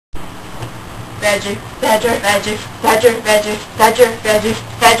badger, badger, badger, badger, badger, badger, badger,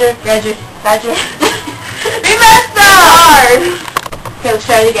 badger, badger, badger. We messed up! Hard! Okay, let's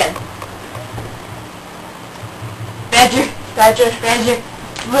try it again. Badger, badger, badger.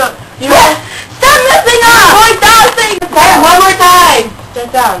 Look, you stop messing up! Going down, thing! One more time!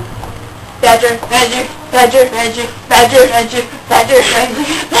 Step down. Badger, badger, badger, badger, badger, badger, badger,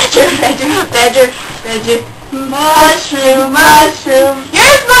 badger, badger, badger, badger. Mushroom, mushroom.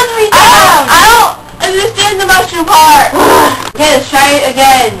 You're supposed to be down! I don't understand the mushroom part! Okay, let's try it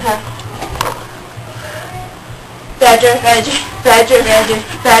again. Badger, badger, badger, badger,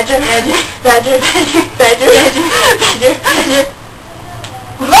 badger, badger, badger, badger, badger, badger, badger, badger.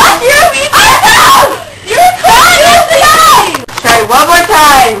 Mushroom, you awesome! You're crying! Try one more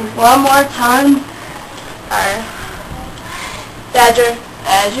time. One more time. Alright. Badger,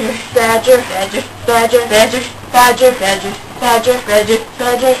 badger, badger, badger, badger, badger, badger, badger, badger, badger,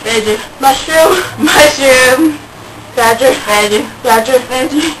 badger, badger, mushroom, mushroom. Badger, badger, badger,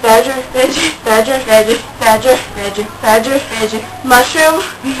 badger, badger, badger, badger, badger, badger, badger, badger, badger, mushroom,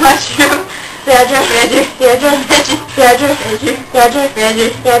 mushroom. Badger, badger, badger, badger, badger, badger, badger, badger,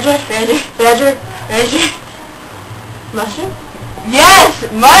 badger, badger, badger, badger. Mushroom?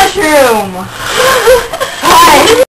 Yes! Mushroom! Hi!